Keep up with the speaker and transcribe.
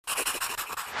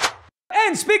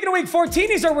And speaking of week 14,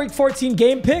 these are week 14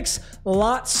 game picks.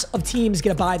 Lots of teams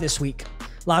get a bye this week.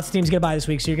 Lots of teams get a bye this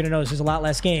week, so you're going to notice there's a lot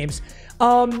less games.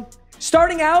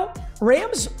 Starting out,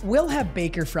 Rams will have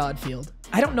Baker Fraudfield.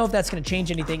 I don't know if that's going to change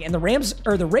anything. And the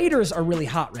Raiders are really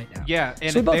hot right now. Yeah,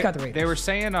 and so we both got the Raiders. They were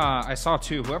saying, I saw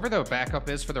too, whoever the backup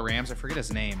is for the Rams, I forget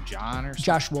his name, John or something.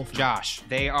 Josh Wolf. Josh.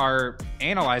 They are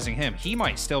analyzing him. He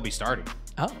might still be starting.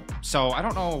 Oh. So I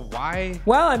don't know why.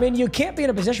 Well, I mean, you can't be in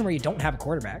a position where you don't have a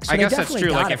quarterback. So I guess that's true.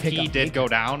 Like if he did go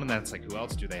down, and then it's like, who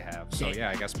else do they have? So yeah,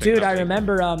 I guess. Dude, I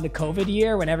remember the COVID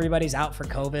year when everybody's out for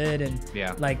COVID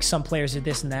and like some players did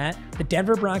this and that. The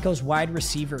Denver Broncos wide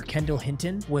receiver Kendall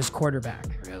Hinton was quarterback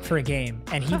for a game,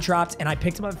 and he dropped. And I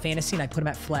picked him up in fantasy and I put him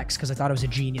at flex because I thought it was a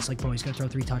genius. Like, bro, he's gonna throw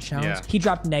 3 touchdowns. Yeah. He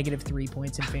dropped -3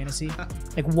 points in fantasy,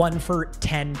 like 1 for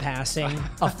 10 passing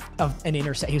of an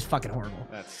intercept. He was fucking horrible.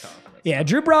 That's tough. Yeah,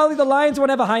 Drew Brawley, the Lions won't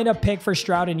have a high enough pick for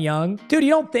Stroud and Young. Dude, you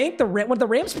don't think the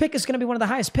Rams pick is going to be one of the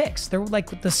highest picks? They're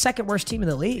like the second worst team in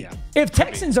the league. Yeah. If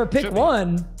Texans are pick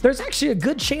 1, there's actually a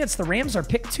good chance the Rams are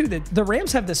pick 2. The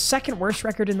Rams have the second worst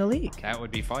record in the league. That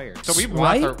would be fire. So we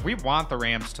want the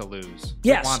Rams to lose.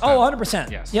 Yes. Oh,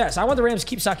 100%. Yes. Yes. I want the Rams to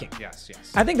keep sucking. Yes.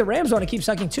 Yes. I think the Rams want to keep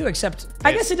sucking too, except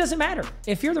I guess it doesn't matter.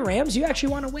 If you're the Rams, you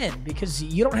actually want to win because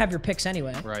you don't have your picks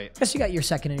anyway. Right. I guess you got your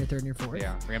second and your third and your fourth.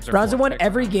 Yeah. Browns have won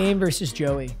every game versus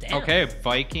Joey. Damn. Okay,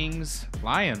 Vikings,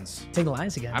 Lions. Take the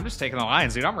Lions again. I'm just taking the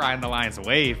Lions, dude. I'm riding the Lions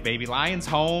wave, baby. Lions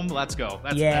home. Let's go.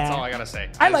 That's all I gotta say.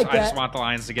 I just want the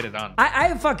Lions to get it done.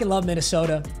 I fucking love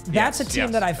Minnesota. That's a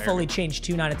team that I fully changed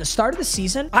tune on. At the start of the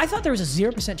season, I thought there was a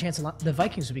 0% chance the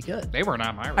Vikings would be good. They were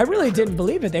not my radar. I really didn't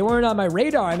believe it. They weren't on my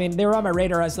radar. I mean, they were on my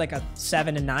radar as like a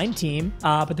 7 and 9 team.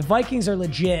 But the Vikings are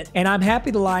legit, and I'm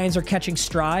happy the Lions are catching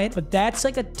stride. But that's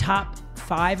like a top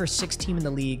 5 or 6 team in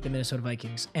the league, the Minnesota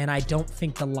Vikings, and I don't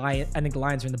think the Lions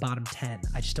are in the bottom 10.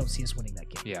 I just don't see us winning that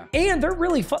game. Yeah, and they're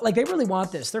really like they really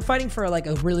want this. They're fighting for like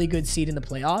a really good seed in the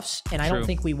playoffs, and I don't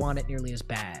think we want it nearly as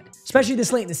bad, especially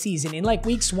this late in the season. In like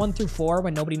weeks 1 through 4,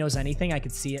 when nobody knows anything, I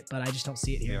could see it, but I just don't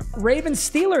see it here. Yeah. Ravens,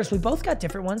 Steelers. We both got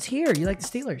different ones here. You like the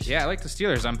Steelers? Yeah, I like the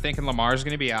Steelers. I'm thinking Lamar's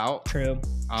going to be out. True.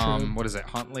 What is it?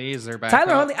 Huntley is their backup.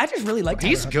 Tyler Huntley. I just really like.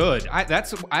 He's good. I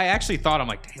actually thought, I'm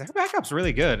like, dang, their backup's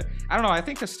really good. I don't know. I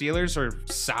think the Steelers are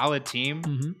a solid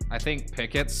team. I think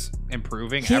Pickett's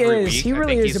improving every week. He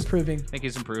really is improving. I think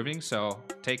he's improving. So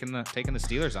taking the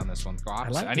Steelers on this one.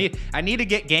 I need to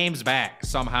get games back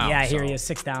somehow. Yeah, here he is,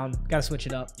 6 down. Got to switch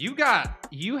it up.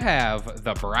 You have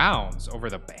the Browns over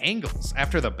the Bengals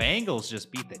after the Bengals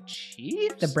just beat the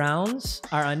Chiefs. The Browns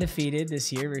are undefeated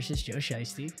this year versus Joe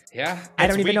Shiesty. Yeah, I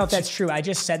don't even know if that's true. I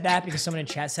just said that because someone in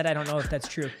chat said I don't know if that's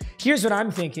true. Here's what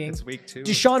I'm thinking. It's week 2.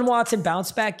 Deshaun Watson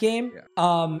bounce back game. Yeah.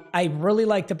 I really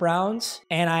like the Browns,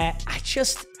 and I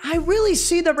really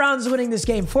see the Browns winning this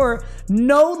game for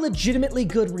no legitimately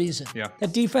good reason. Yeah. The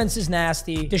defense is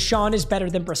nasty. Deshaun is better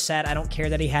than Brissett. I don't care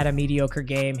that he had a mediocre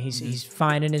game. He's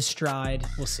fine in his stride.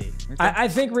 We'll see. Okay. I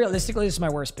think realistically, this is my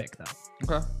worst pick, though.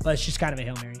 Okay. But it's just kind of a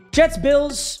Hail Mary. Jets,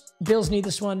 Bills. Bills need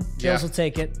this one. Bills will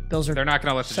take it. Bills are. They're not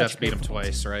going to let the Jets beat them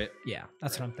twice, right? Yeah,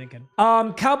 that's what I'm thinking.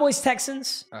 Cowboys,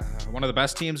 Texans. One of the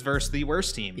best teams versus the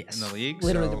worst team in the league.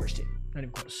 Literally the worst team. Not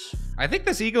even close. I think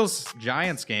this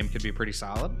Eagles-Giants game could be pretty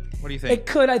solid. What do you think? It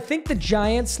could. I think the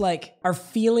Giants are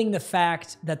feeling the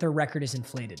fact that their record is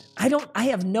inflated. I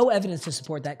have no evidence to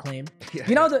support that claim. Yeah.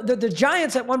 You know, the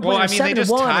Giants at one point were 7-1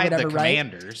 or whatever,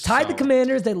 right? Tied the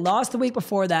Commanders. They lost the week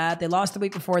before that.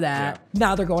 Yeah.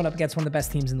 Now they're going up against one of the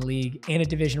best teams in the league and a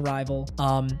division rival.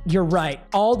 You're right.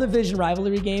 All division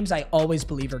rivalry games, I always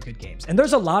believe are good games. And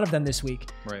there's a lot of them this week.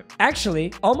 Right.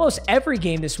 Actually, almost every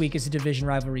game this week is a division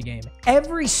rivalry game.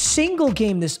 Every single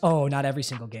game not every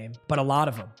single game, but a lot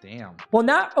of them. Damn. Well,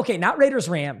 not Raiders,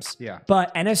 Rams. Yeah.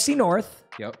 But NFC North.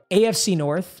 Yep. AFC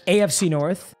North. AFC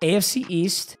North. AFC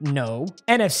East. No.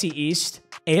 NFC East.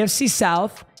 AFC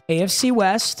South. AFC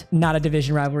West. Not a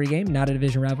division rivalry game. Not a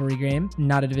division.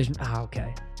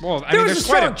 Okay. Well, I mean, there's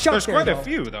quite a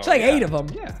few, though. It's like 8 of them.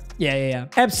 Yeah.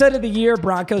 Upset of the year,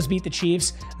 Broncos beat the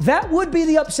Chiefs. That would be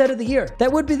the upset of the year.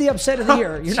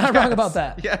 You're not wrong about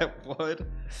that. Yeah, it would.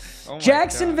 Oh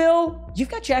Jacksonville, you've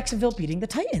got Jacksonville beating the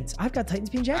Titans. I've got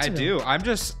Titans beating Jacksonville. I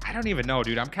do. I don't even know,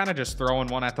 dude. I'm kind of just throwing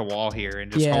one at the wall here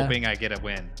and just hoping I get a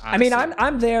win. Honestly. I mean,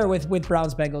 I'm there with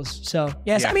Browns Bengals. So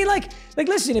yes, I mean, like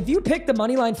listen, if you pick the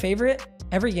money line favorite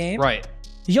every game, right,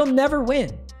 you'll never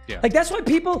win. Yeah. Like that's why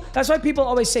people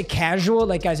always say casual.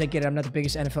 Like, guys, I get it. I'm not the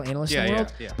biggest NFL analyst in the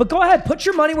world. Yeah. But go ahead, put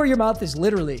your money where your mouth is,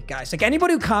 literally, guys. Like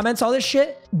anybody who comments all this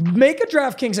shit, make a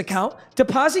DraftKings account,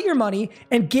 deposit your money,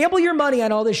 and gamble your money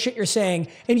on all this shit you're saying.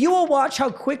 And you will watch how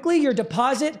quickly your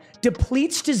deposit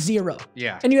depletes to zero.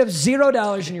 Yeah. And you have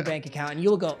 $0 in your bank account, and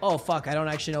you'll go, oh fuck, I don't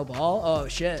actually know ball. Oh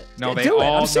shit. No, they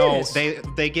all know.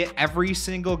 They get every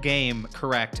single game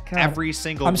correct. God, every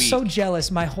single week. I'm so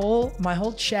jealous. My whole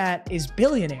chat is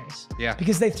billionaires. Yeah.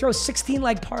 Because they throw 16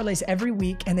 leg parlays every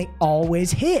week, and they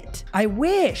always hit. I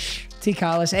wish. T.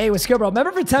 Collis, hey, what's good, bro?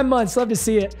 Remember for 10 months. Love to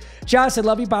see it. Josh said,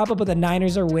 love you, Papa, but the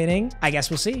Niners are winning. I guess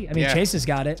we'll see. I mean, Chase has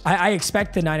got it. I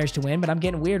expect the Niners to win, but I'm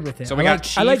getting weird with it. So we got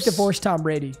Chiefs. I like to force Tom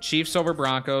Brady. Chiefs over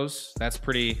Broncos. That's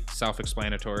pretty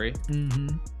self-explanatory.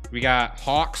 We got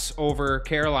Hawks over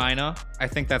Carolina. I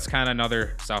think that's kind of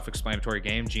another self-explanatory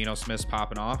game. Geno Smith's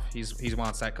popping off. He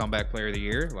wants that comeback player of the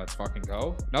year. Let's fucking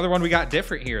go. Another one we got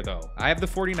different here, though. I have the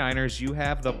 49ers. You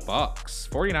have the Bucks.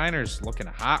 49ers looking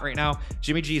hot right now.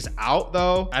 Jimmy G's out,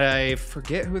 though. I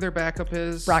forget who their backup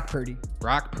is. Brock Purdy.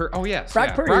 Oh, yes.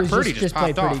 Brock Purdy just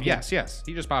popped off. Yes.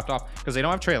 He just popped off because they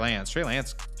don't have Trey Lance. Trey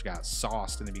Lance got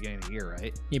sauced in the beginning of the year,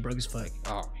 right? He broke his foot.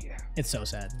 Oh, yeah. It's so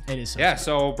sad. It is so sad.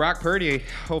 So Brock Purdy,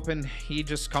 hoping he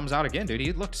just comes out again, dude.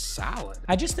 He looked solid.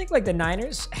 I just think like the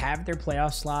Niners have their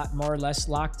playoff slot more or less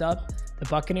locked up. The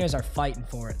Buccaneers are fighting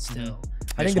for it still.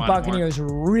 I think the Buccaneers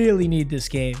really need this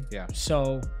game. Yeah.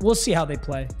 So we'll see how they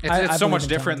play. It's so much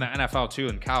different than the NFL too.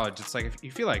 In college, it's like if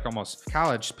you feel like almost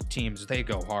college teams, they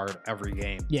go hard every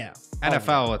game. Yeah.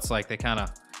 NFL, it's like they kind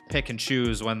of pick and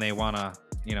choose when they want to,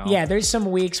 you know. Yeah, there's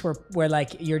some weeks where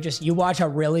like you watch a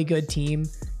really good team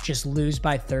just lose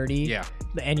by 30. Yeah.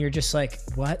 And you're just like,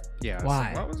 what? Yeah.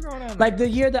 Why? What was going on? Like the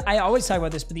year that I always talk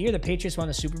about this, but the year the Patriots won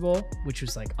the Super Bowl, which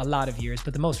was like a lot of years,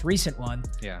 but the most recent one,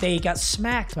 they got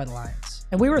smacked by the Lions.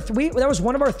 And that was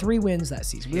one of our 3 wins that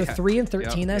season. We were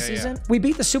 3-13 that season. We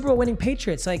beat the Super Bowl winning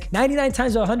Patriots. Like 99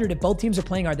 times out of 100, if both teams are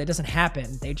playing hard, that doesn't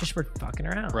happen. They just were fucking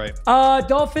around. Right.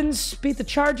 Dolphins beat the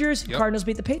Chargers. Cardinals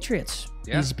beat the Patriots.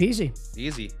 Easy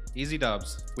peasy. Easy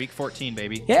dubs. Week 14,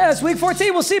 baby. Yeah, it's week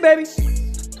 14. We'll see, baby.